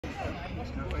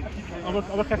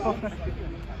Aber kein Kopf nicht.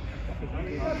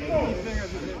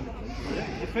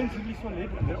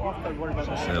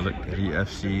 So look, Elite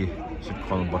FC should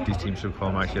call them, but these teams should call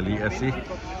them actually Elite FC.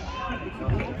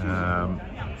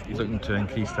 Looking to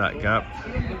increase that gap.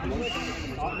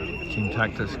 Team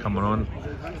tactics coming on.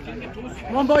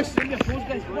 Come on, boys. What's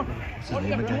his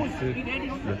name again?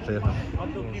 The player.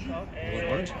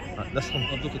 Orange? This one.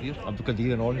 Abdul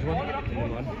Qadir, an orange one.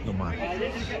 No man.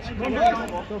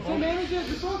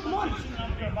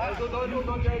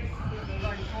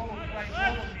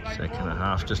 Second and a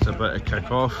half, just about to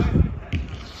kick off.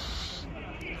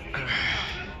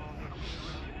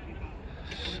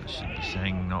 Should be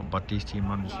saying not Butty's team,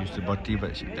 I'm just used to Butty, but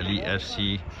it's Elite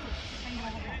FC.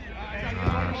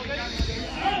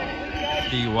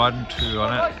 3-1, 2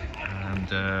 on it,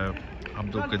 and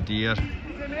Abdul Qadir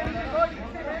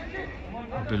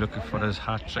will be looking for his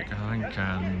hat trick, I think,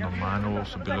 and Norman will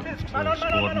also be looking to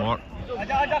score more,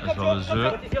 as well as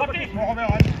Zoo.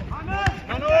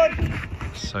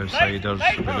 Southsiders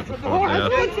will be looking for their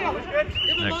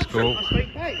next goal.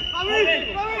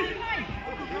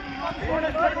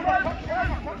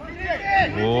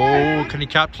 Oh, can he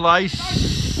capitalise?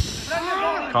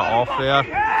 Cut off there.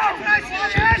 Should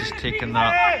have just taken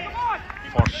that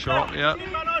first shot there.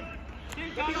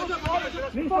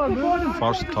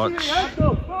 First touch.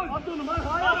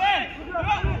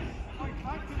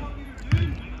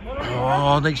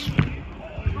 Oh, nice.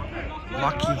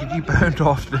 Lucky rebound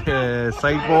off the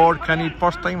sideboard. Can he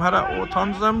first time hit it? Oh,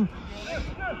 turns him.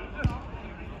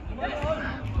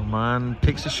 The man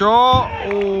takes a shot.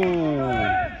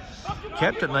 Oh,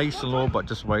 kept it nice and low, but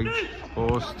just wide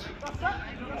post.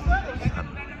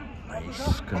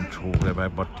 Nice control there by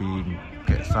Bertie.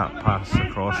 Gets that pass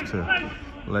across to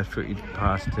left-footed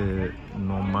pass to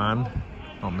Norman,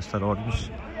 not Mr. Orange.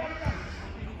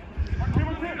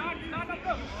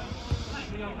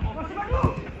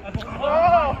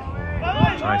 Oh,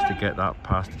 tries to get that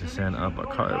pass to the centre, but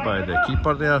cut it by the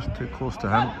keeper there, too close to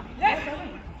him.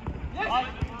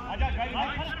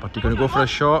 Is Bertie going to go for a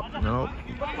shot? No.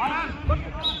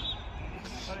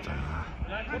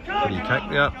 Free kick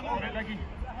there.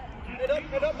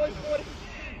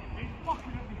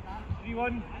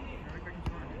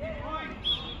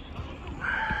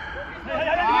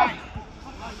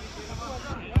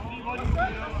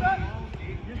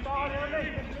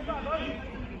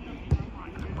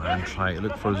 Man, trying to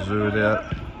look for Zoo there.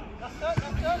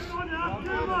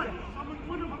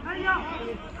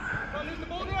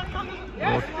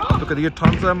 Oh, look at the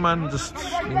turns him, man, just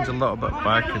leans a little bit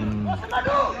back and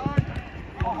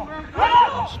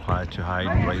it's probably too high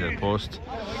and right at the post.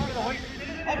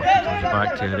 Comes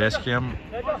back to rescue him.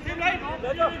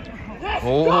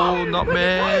 Oh,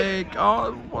 nutmeg!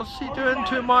 Oh, what's he doing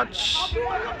too much?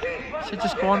 Is he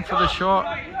just going for the shot?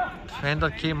 Defender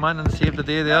came in and saved the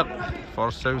day there for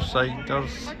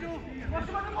Southsiders.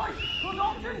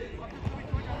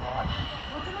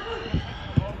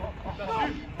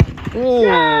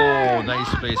 Oh, nice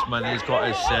space, man. He's got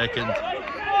his second.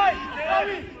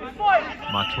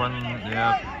 My twin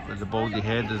there with the baldy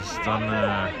head has done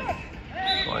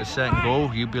got his second goal.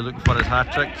 He'll be looking for his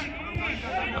hat trick.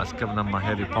 That's giving him a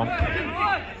heavy pump.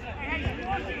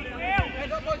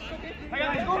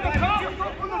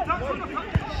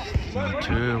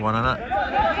 2-1 in it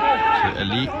to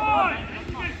Elite.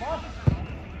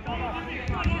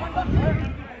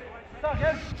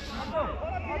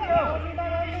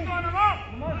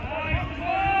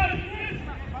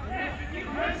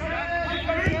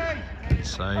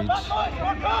 Inside.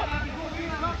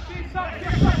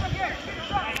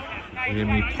 Hear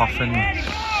me puffing.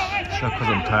 It's not because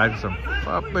I'm tired, because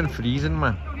I've been freezing,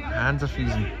 man. My hands are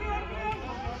freezing.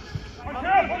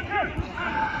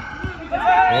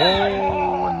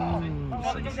 Oh,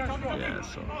 yeah,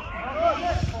 so.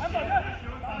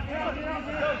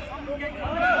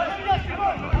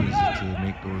 Not easy to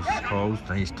make those calls.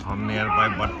 Nice turn there by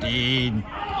Bertine.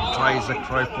 Tries the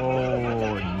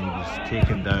tripod and he was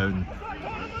taken down.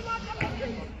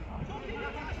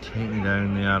 Taken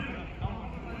down there.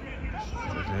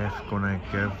 Is the ref gonna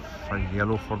give a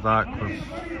yellow for that because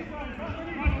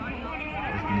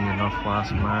wasn't he enough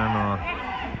last man, or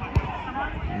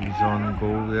he's on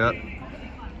goal there?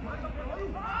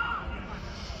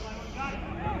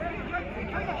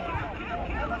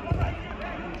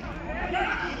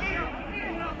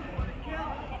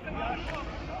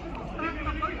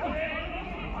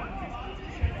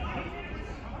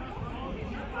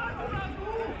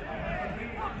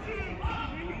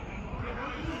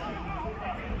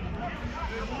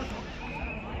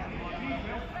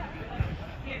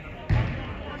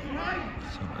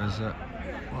 So is it?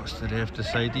 What's the ref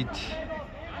decided?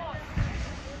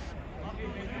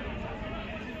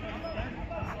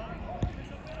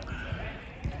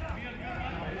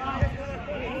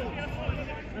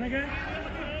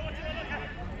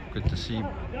 see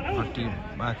Marty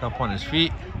back up on his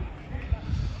feet.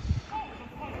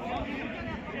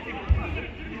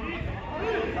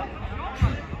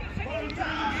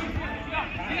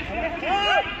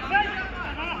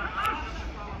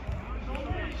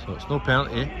 So it's no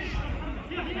penalty,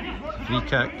 free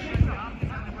kick,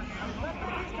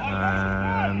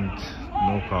 and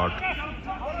no card.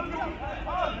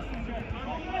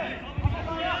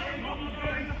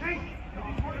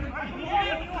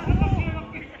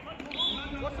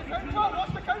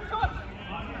 What's the counter?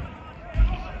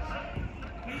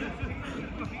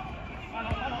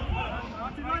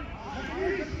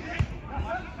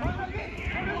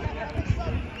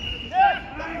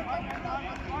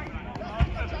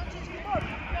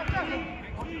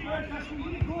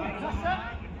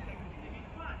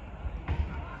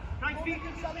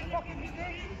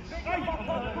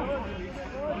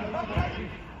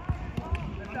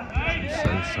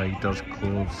 Southsiders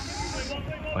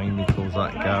finally close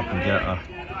that gap and get a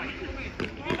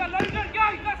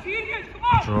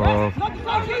draw.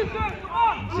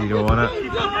 0 on it.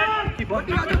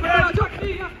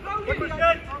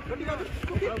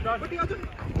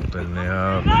 Holding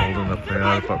there, holding the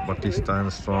player, but Bertie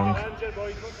stands strong.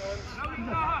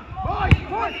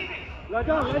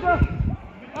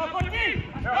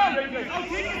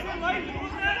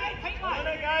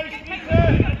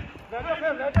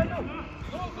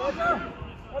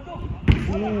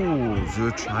 Ooh,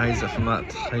 Zoo tries it from that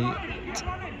tight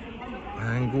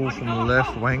angle from the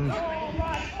left wing.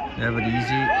 Never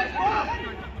easy.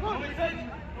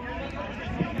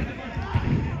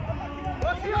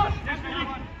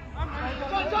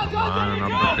 Man,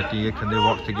 number 50, can they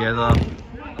work together?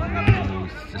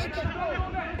 He's just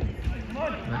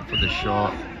went for the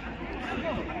shot.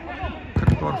 Could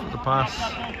have gone for the pass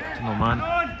to no man.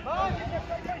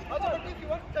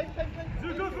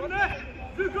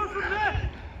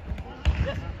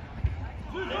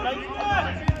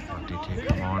 They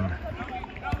take him on.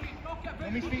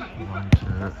 1,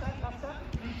 2.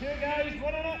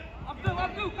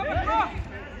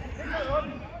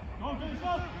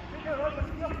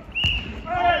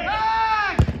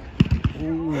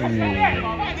 Ooh,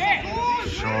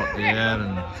 shot there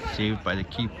and saved by the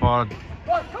keeper,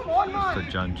 Mr.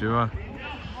 Janjua.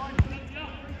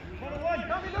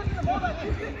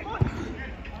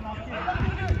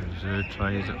 Zoo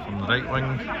tries it from the right wing.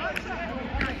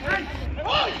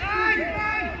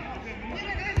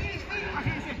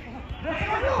 A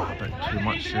bit too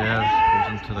much there,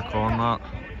 goes into the corner.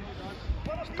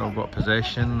 Still got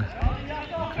possession,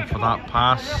 looking for that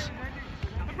pass.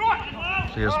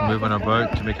 Players moving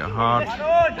about to make it hard.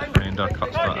 Defender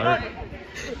cuts that out.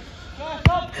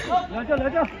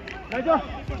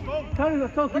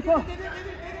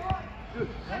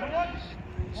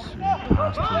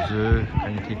 Pass to Zoo,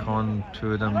 can you take on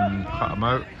 2 of them and cut them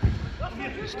out?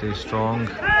 Stay strong.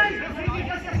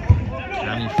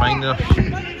 Can he find the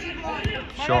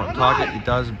shot on target? He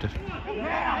does.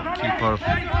 Keeper,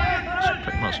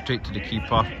 pretty much straight to the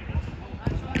keeper.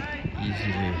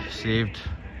 Easily saved.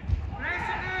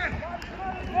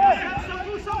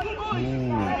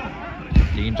 Ooh,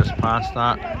 dangerous pass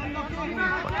that.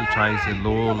 But he tries the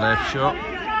low left shot.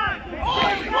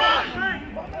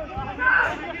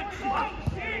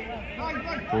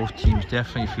 Both teams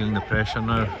definitely feeling the pressure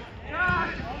now.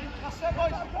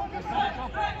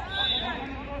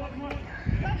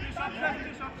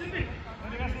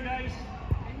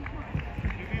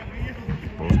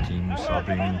 Both teams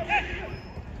subbing.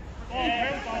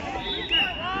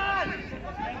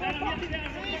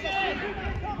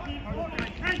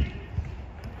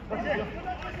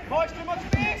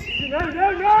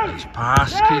 It's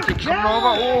pass, Katie coming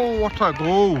over. Oh, what a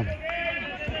goal!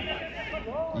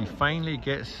 He finally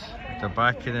gets the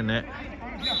back of the net.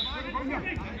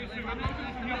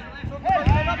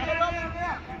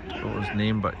 What was his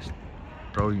name, but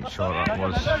brilliant shot that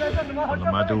was on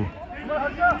the middle.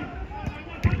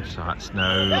 So that's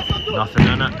now nothing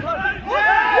in it.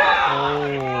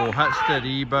 Oh, hits the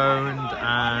rebound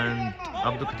and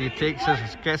Abdul Qadir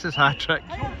gets his hat trick.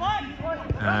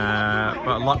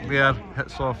 But luck there,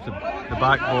 hits off the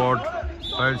backboard,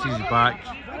 bounces back,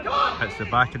 hits the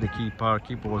back of the keeper.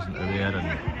 Keeper wasn't aware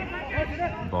and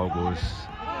the ball goes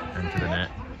into the net.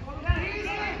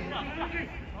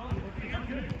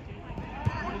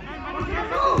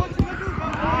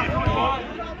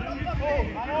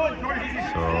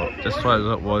 So just what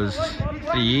it was,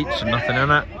 3 each, nothing in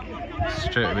it.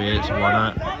 Straight away it's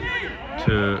 1-0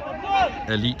 to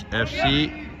Elite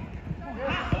FC.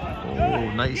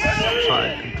 Oh, nice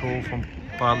try control from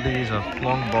Barley's a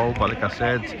long ball, but like I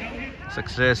said,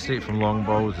 success rate from long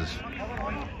balls is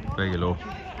very low.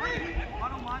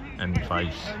 in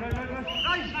fives.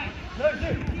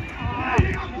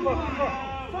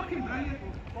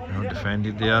 Well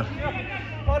defended there.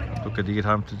 Look at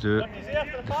Earham to do it.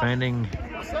 Defending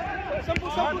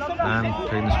and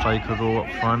playing the striker role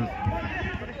up front.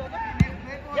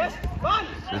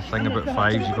 The thing about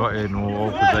fives, you've got to know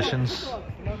all positions.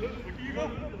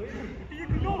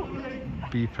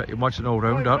 Be pretty much an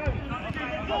all-rounder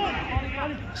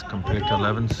as compared to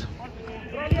 11s.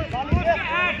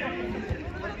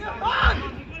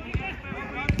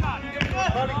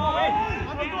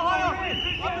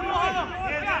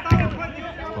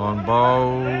 Long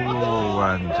ball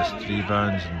and just 3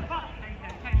 bounds and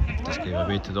just gave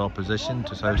away to the opposition,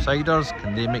 to Southsiders.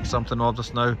 Can they make something of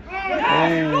this now?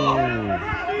 Oh,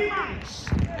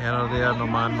 error there, no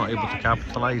man not able to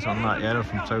capitalise on that error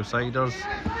from Southsiders.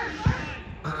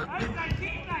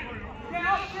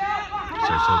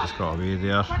 Southsiders got away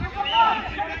there.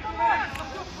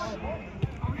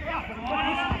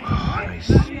 Oh, nice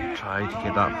try to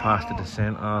get that pass to the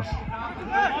centre.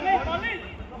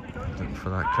 Looking for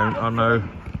that counter now.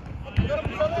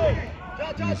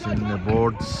 Using the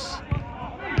boards.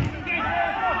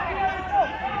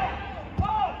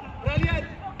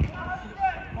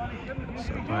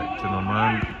 So back to the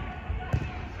man.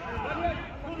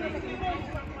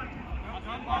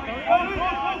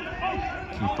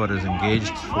 Keeper is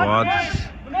engaged. Fuad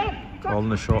calling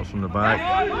the shots from the back.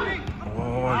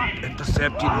 Oh,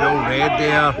 intercepted, well read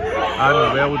there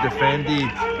and well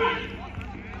defended.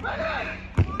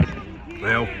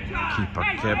 Well, keeper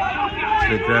kept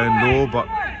to the ground low, but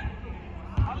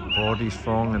body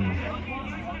strong and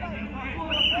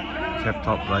kept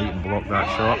upright and blocked that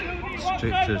shot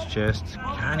straight to his chest.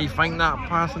 Can he find that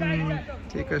pass and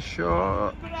take a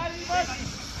shot?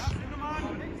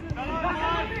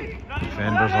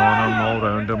 Defenders on him, all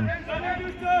round him.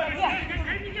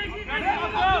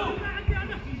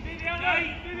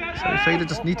 Southsiders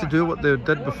just need to do what they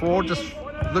did before, just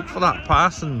look for that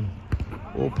pass and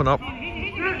open up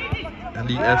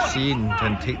Elite FC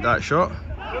and take that shot.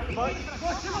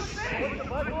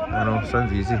 I know,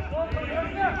 sounds easy.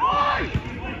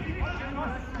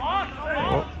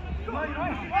 Oh,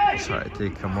 try to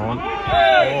take him on.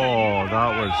 Oh,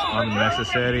 that was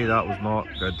unnecessary, that was not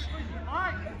good.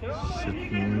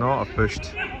 Should not have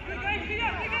pushed.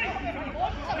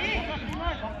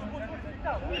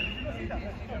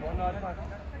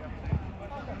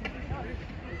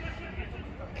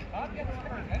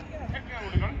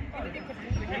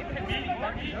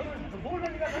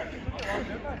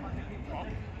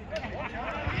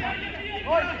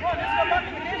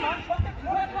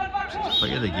 Just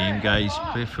play the game, guys.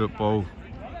 Play football.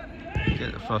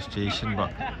 Get the frustration,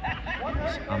 but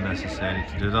it's unnecessary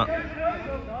to do that.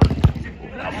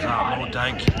 That was that low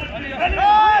dank.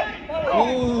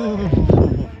 Oh!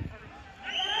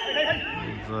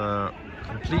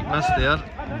 Complete miss there,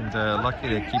 and lucky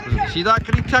the keeper. See that?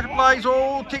 Can he capitalise?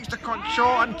 Oh, takes the quick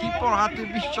shot, and keeper had to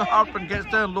be sharp and gets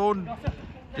down low and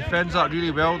defends that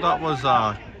really well. That was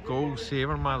a goal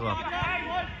saver, man.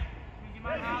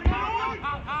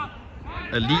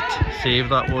 Elite save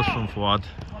that was from Fuad.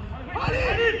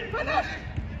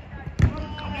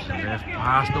 Comes to the left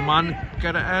pass, the man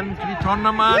get it in. Can he turn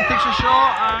the man? Takes a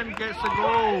shot and gets the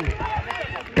goal.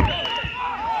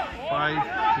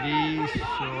 5-3,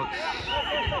 so it's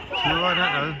 2 on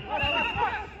it now.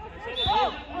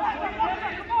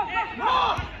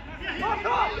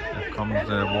 Here comes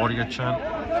the warrior chant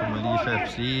from Elite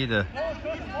FC. The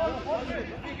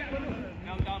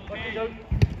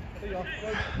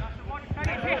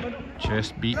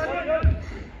chest beat.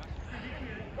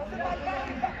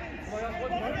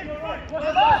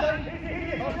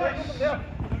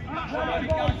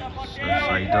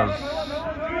 Southsiders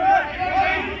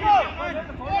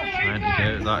trying to get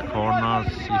out of that corner,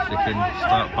 see if they can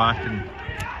start back and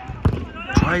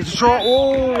try the shot.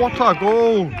 Oh, what a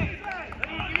goal!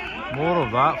 More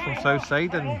of that from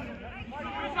Southside, and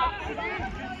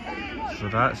so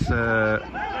that's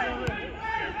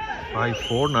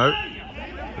 5-4 now.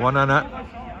 1 in it.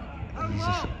 He's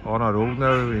just on a roll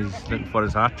now. He's looking for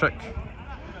his hat-trick.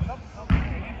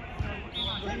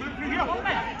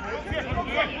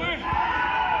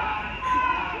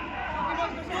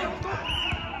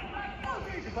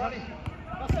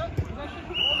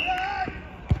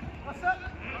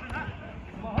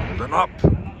 Holding up.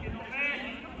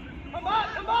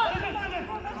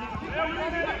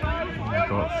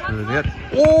 Got through there.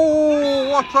 Oh,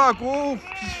 what a goal!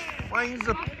 Just finds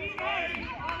the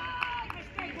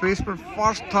placement,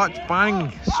 first touch,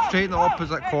 bang, straight in the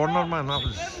opposite corner, man. That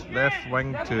was left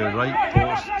wing to right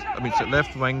post. I mean, it's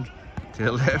left wing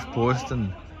to left post,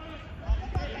 and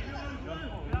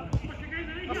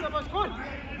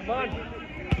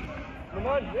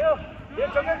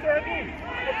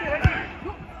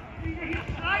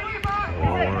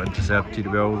Oh, intercepted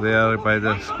well there by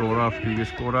the scorer, previous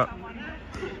scorer.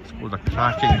 Scored a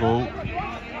cracking goal.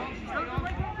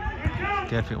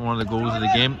 Definitely one of the goals of the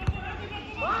game.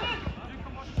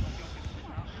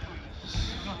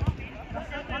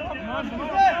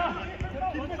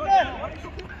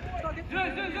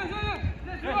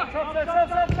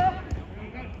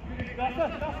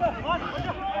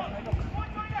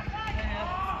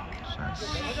 That's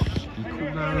equal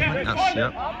now, I think that's,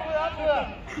 yep.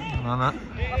 On that.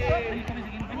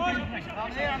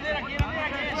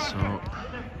 So,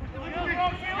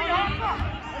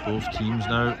 both teams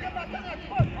now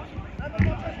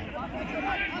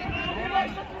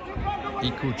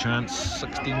equal chance,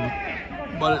 16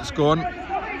 minutes gone.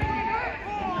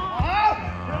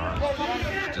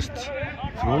 Just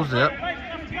throws there.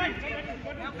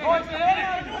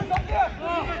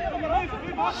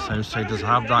 Southsiders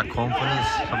have that confidence,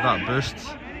 have that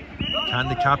boost. Can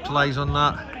they capitalise on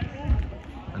that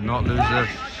and not lose their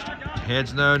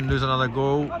heads now and lose another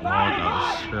goal? Oh,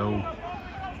 that was well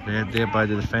read there by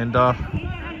the defender.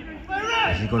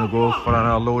 Is he going to go for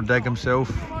another low dig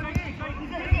himself?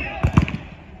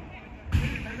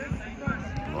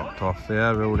 Blocked off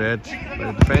there, well read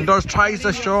by the defenders. Tries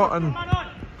the shot and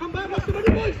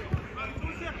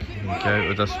get out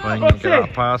with this swing and get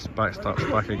that pass. Back starts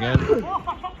back again.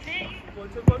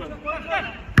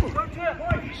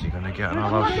 Is he going to get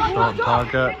another shot on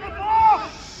target?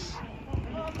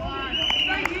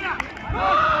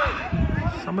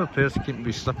 Some of the players seem to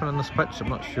be slipping on this pitch, I'm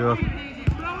not sure.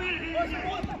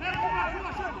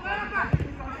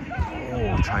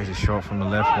 Oh, tries a shot from the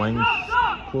left wing.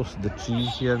 Close to the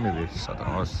trees here, maybe. I don't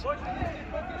know.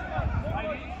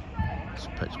 This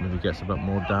pitch maybe gets a bit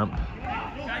more damp.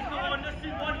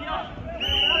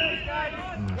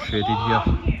 Shaded here.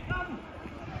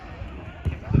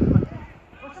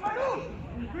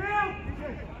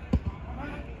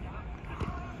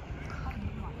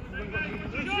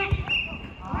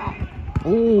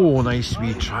 Oh, nice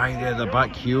wee try there, the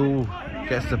back heel.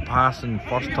 Gets the pass and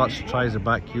first touch, tries the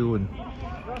back heel, and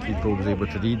keeper was able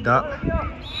to read that.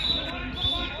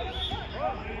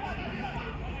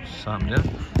 Sam there.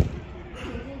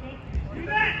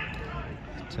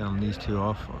 Telling these two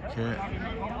off, okay. I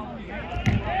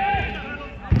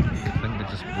think they're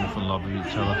just both in love with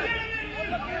each other.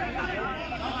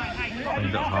 Find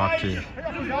it hard to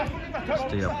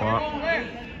stay apart.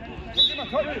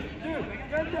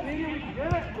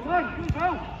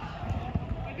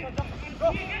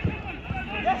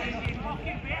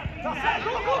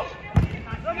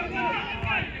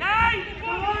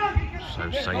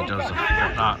 Southsiders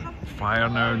have got that fire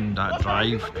now and that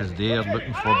drive because they are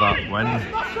looking for that win.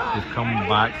 They've come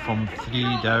back from 3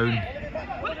 down.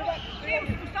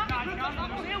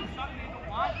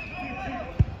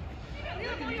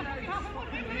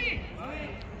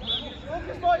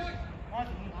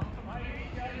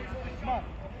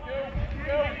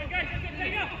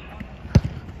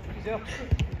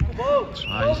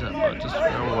 Tries it, but just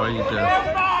well wide.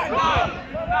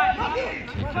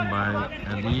 Taken by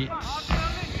Elite.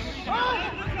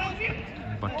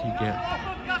 Buddy get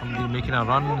somebody making a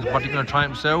run. Is Buddy going to try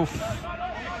himself?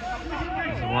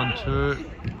 There's a 1-2.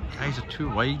 Guys are too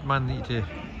wide, man. Need to.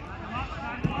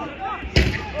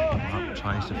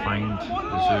 Tries to find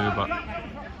the zoo, but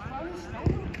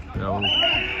well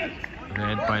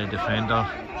read by the defender.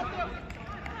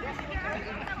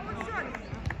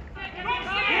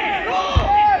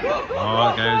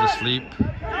 Oh, the guy's asleep.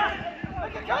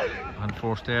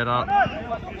 Unforced error.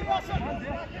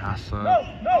 Yes, that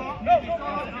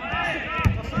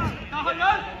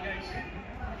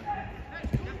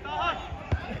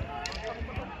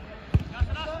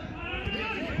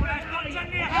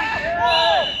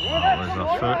was a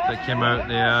foot that came out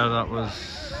there. That was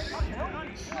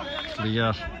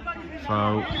clear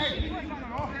foul.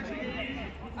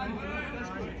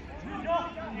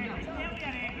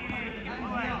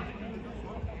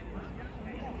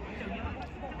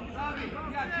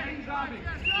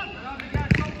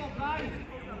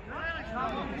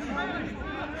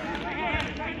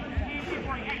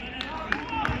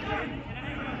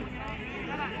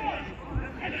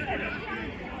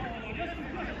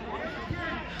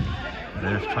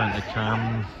 Ref trying to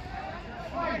calm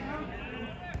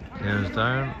players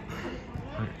down.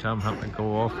 I think Tim having to go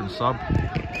off and sub.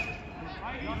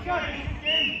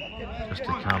 Just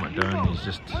to calm it down, he's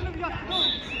just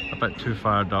a bit too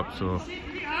fired up, so I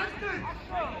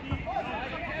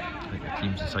think the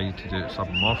team's decided to sub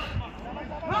him off.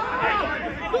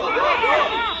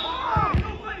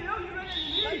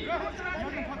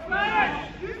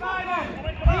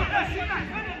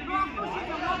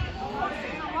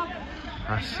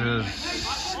 This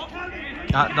is,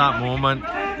 at that moment,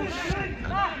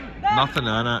 nothing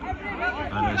in it,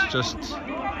 and it's just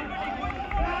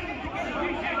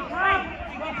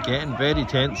getting very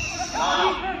tense.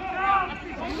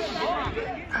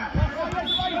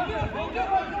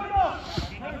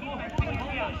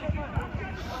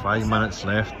 5 minutes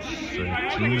left, so the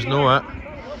teams know it.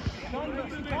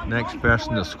 Next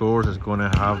person that scores is going to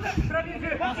have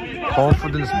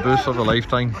confidence boost of a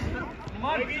lifetime.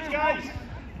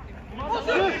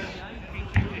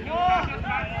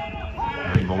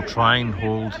 And we'll try and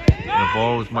hold the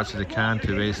ball as much as they can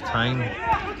to waste time.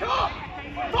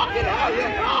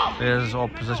 There's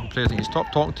opposition players need to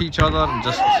stop talking to each other and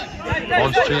just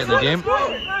concentrate in the game.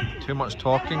 Too much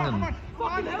talking and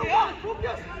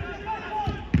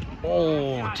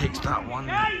oh, takes that one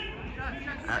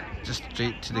just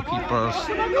straight to the keeper.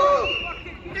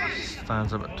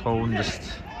 Stands a bit tall and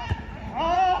just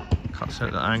cuts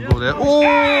out the angle there.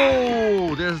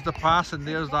 Oh, there's the pass and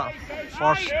there's that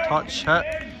first touch hit.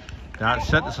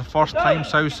 That's it. It's the first time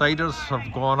Southsiders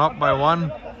have gone up by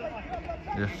 1.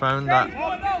 They found that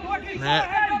net.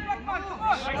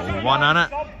 So 1 in it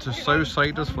to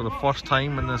Southsiders for the first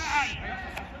time in this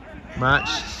match.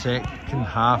 Second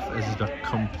half is a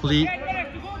complete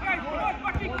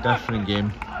different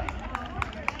game.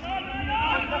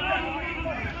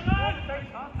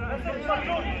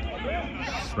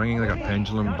 Swinging like a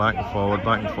pendulum, back and forward,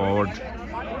 back and forward.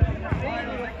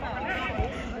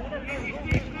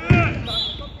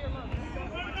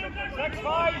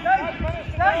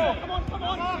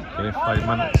 Okay, 5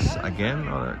 minutes again,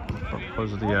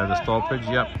 because of the stoppage.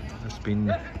 Yep, there's been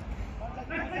a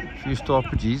few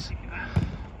stoppages.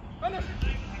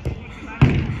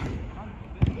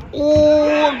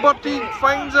 Oh, Bertie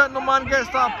finds it, no man gets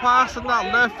that pass and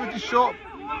that left footed shot.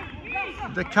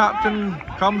 The captain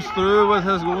comes through with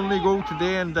his only goal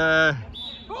today and no.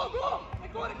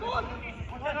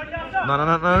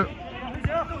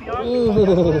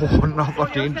 Oh, another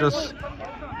dangerous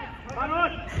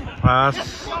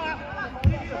pass.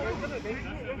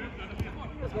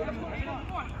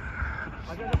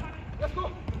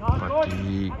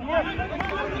 Bertie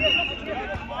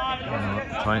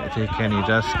not trying to take any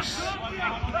risks.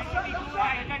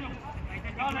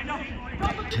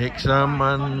 Takes them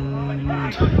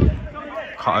and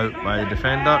cut out by the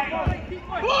defender.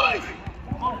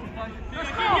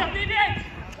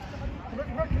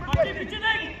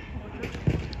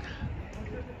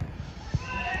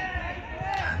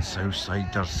 Can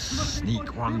Southsiders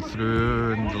sneak one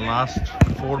through in the last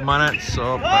 4 minutes?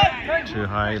 Oh, but too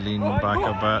high, leaning back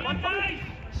a bit and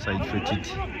side-footed.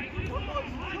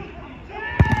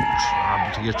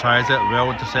 He tries it, well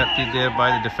intercepted there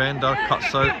by the defender,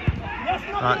 cuts out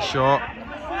that shot.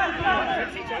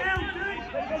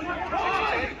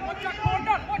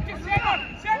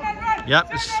 Yep,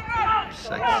 it's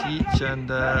 6 each and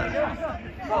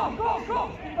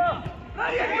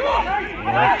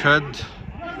could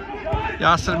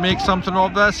Yasser make something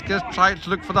of this? Try to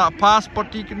look for that pass,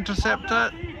 but he can intercept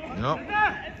it. Nope.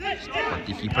 But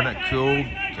he's keeping it cool,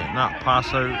 getting that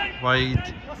pass out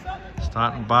wide,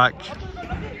 starting back,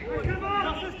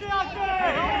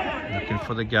 looking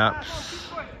for the gaps.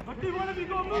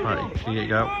 Try to create a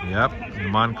gap. Yep, the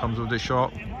man comes with the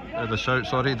shot, the shout,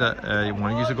 sorry, that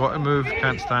when he's got to move,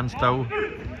 can't stand still,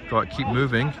 got to keep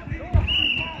moving.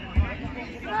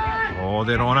 Oh,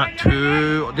 they're on it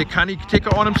too. They can't take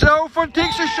it on himself and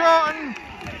takes a shot and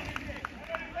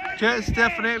gets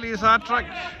definitely his hat trick.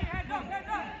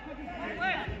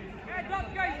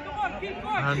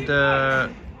 And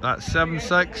that's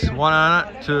 7-6, 1 in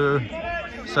it to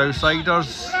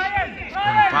Southsiders.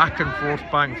 And back and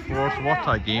forth, what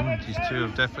a game. These two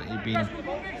have definitely been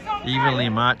evenly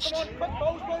matched.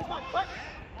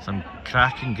 Some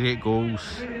cracking great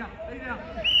goals.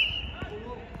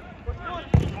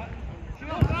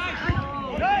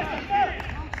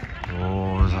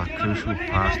 Oh, there's a crucial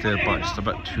pass there, but just a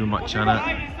bit too much in it. Are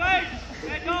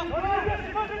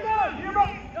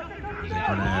they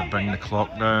going to bring the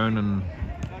clock down? And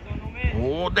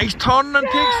oh, nice turn and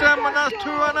takes them, and that's 2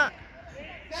 in it.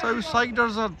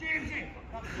 Southsiders are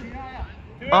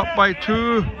up by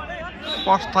 2.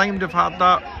 First time they've had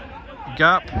that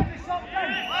gap.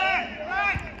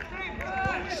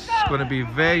 It's going to be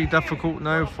very difficult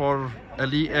now for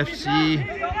Elite FC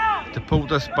to pull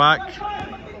this back.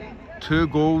 2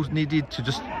 goals needed to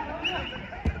just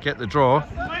get the draw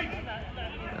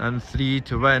and 3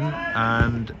 to win,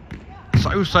 and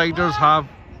Southsiders have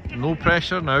no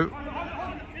pressure now,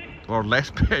 or less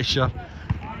pressure,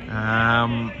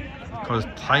 because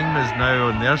time is now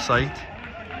on their side.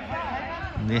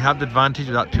 And they have the advantage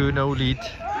of that 2-0 lead.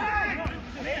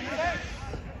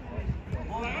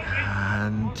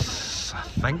 And I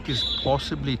think there's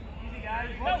possibly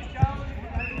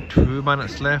 2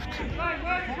 minutes left. There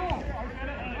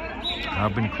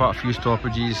have been quite a few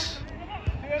stoppages.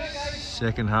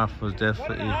 Second half was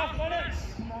definitely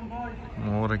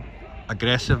more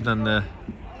aggressive than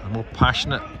more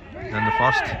passionate than the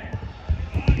first.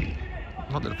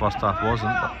 Not that the first half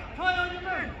wasn't, but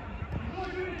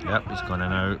yep, he's gone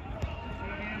in out.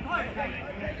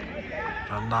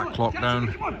 Run that clock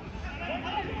down.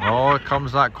 Oh, here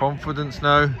comes that confidence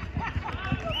now.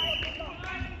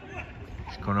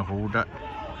 He's gonna hold it.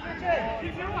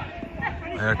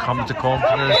 Here comes the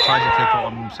confidence, trying to take it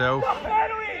on himself.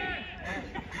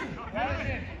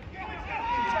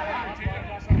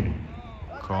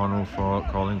 Connell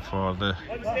calling for the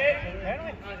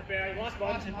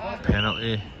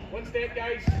penalty.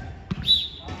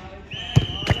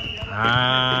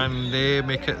 And they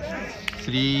make it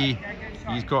 3.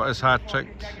 He's got his hat trick.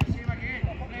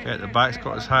 At the back's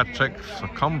got his hat trick. So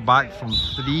come back from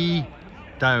 3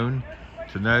 down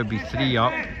to now be 3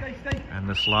 up in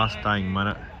this last dying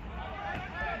minute.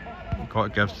 You've got to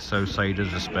give the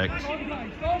Southsiders respect.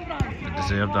 They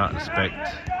deserve that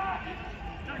respect.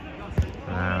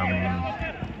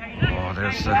 Oh,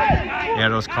 there's the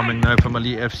arrows coming now from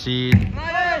Elite FC.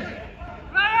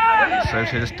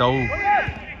 Southsiders still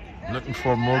looking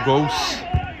for more goals.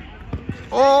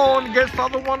 Oh, and gets the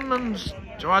other one, and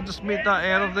I just made that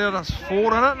error there. That's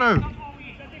 4 in it now.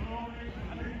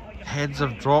 Heads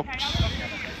have dropped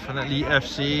for Elite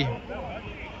FC.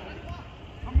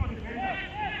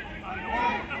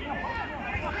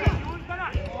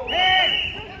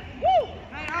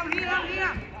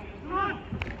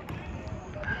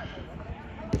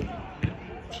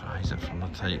 Tries it from the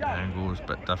tight angle, it's a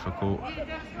bit difficult.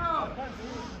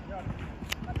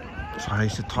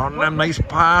 Tries to turn them, nice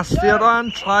pass there,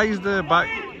 and tries the back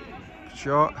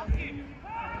shot.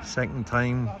 Second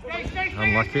time,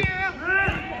 unlucky.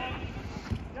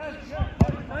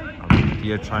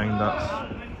 Here trying that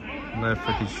left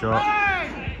footed shot.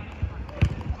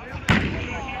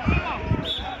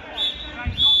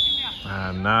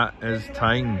 And that is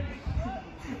time.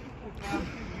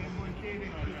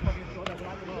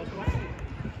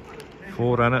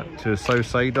 Four in it to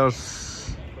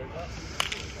Southsiders.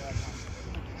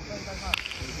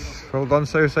 Well done,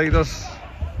 Southsiders.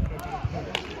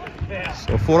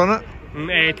 So 4 in it?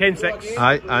 10-6.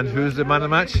 Aye, and who's the man of the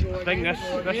match? I think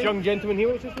this young gentleman here,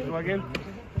 what's his name again?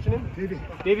 What's his name?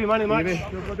 Davey, man of the match.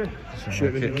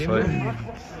 Shoot his name.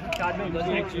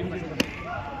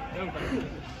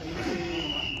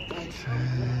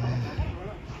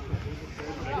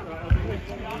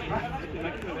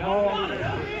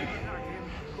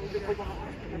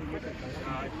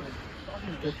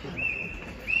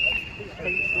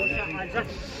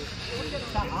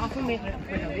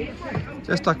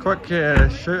 Just a quick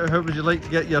shout, how would you like to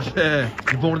get your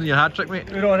more than your hat trick, mate?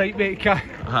 We're alright, mate.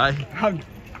 Aye. I'm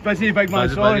busy, big man,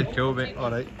 Busy, sorry. cool, mate,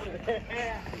 alright.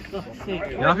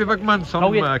 You happy, big man?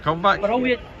 Some comeback? We're all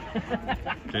waiting.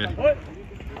 Okay.